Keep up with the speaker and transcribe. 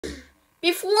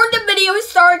Before the video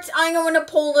starts, I'm going to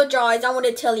apologize. I want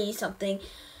to tell you something.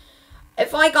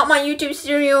 If I got my YouTube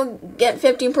studio, get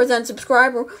 15%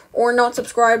 subscriber or not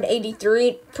subscribed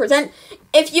 83%.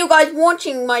 If you guys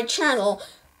watching my channel,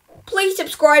 please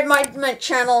subscribe my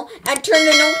channel and turn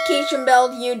the notification bell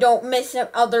so you don't miss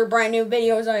other brand new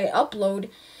videos I upload.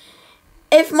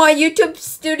 If my YouTube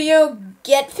studio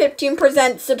get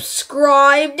 15%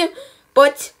 subscribed,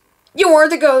 but you are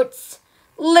the goats,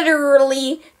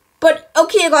 literally. But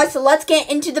okay guys, so let's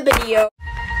get into the video.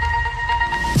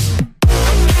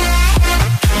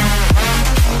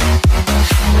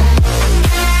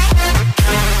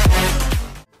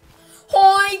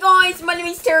 Hi guys, my name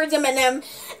is Teodors, and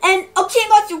okay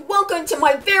guys, so welcome to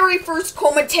my very first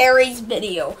Commentaries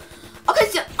video. Okay,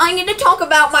 so I'm going to talk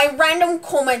about my random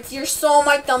comments. You saw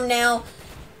my thumbnail,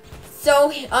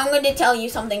 so I'm going to tell you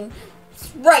something.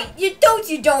 Right, those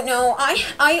you don't know,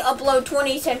 I upload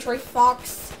 20th Century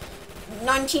Fox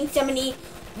 1970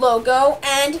 logo,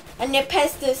 and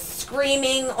Nepesta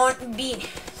screaming on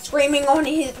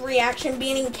his reaction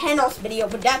being in Kendall's video,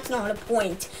 but that's not the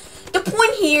point. The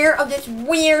point here of this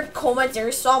weird comment, you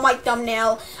saw my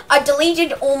thumbnail. I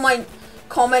deleted all my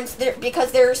comments there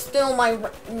because they're still my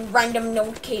random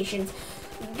notifications.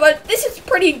 But this is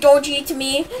pretty dodgy to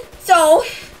me, so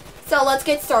let's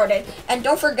get started. And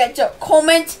don't forget to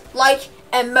comment, like,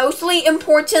 and mostly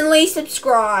importantly,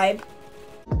 subscribe.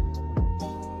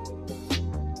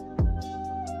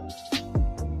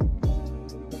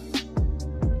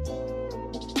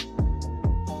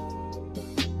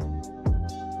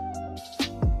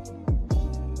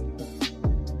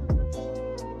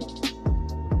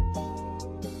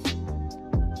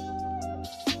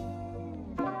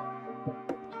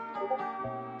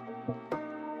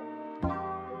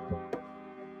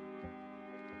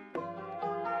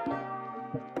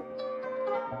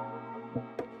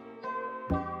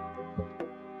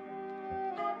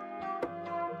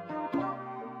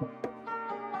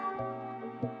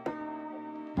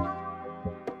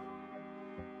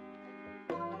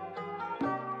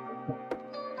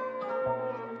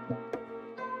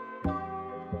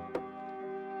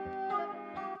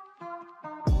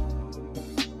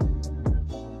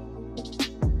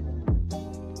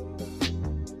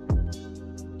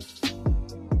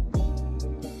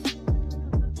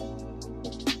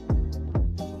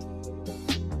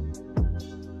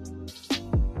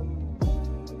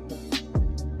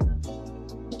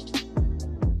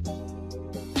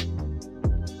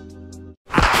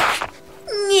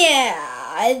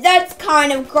 Yeah, that's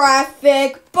kind of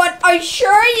graphic, but I'm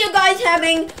sure you guys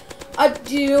having a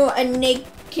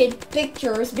naked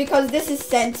pictures because this is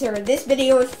censored. This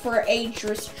video is for age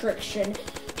restriction.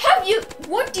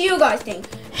 What do you guys think?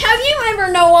 Have you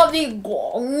ever know of these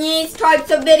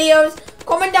types of videos?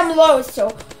 Comment down below. So,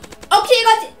 okay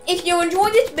guys, if you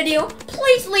enjoyed this video,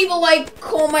 please leave a like,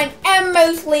 comment, and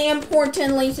mostly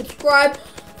importantly, subscribe.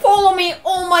 Follow me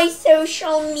on my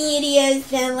social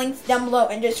medias, and links down below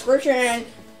in the description, and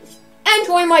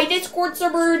join my Discord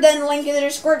server, then link in the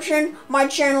description. My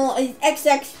channel is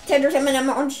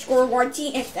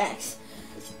xx_YTXX.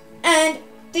 And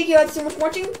thank you guys so much for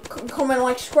watching. Comment,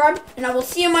 like, subscribe, and I will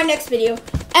see you in my next video.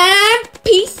 And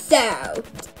peace out.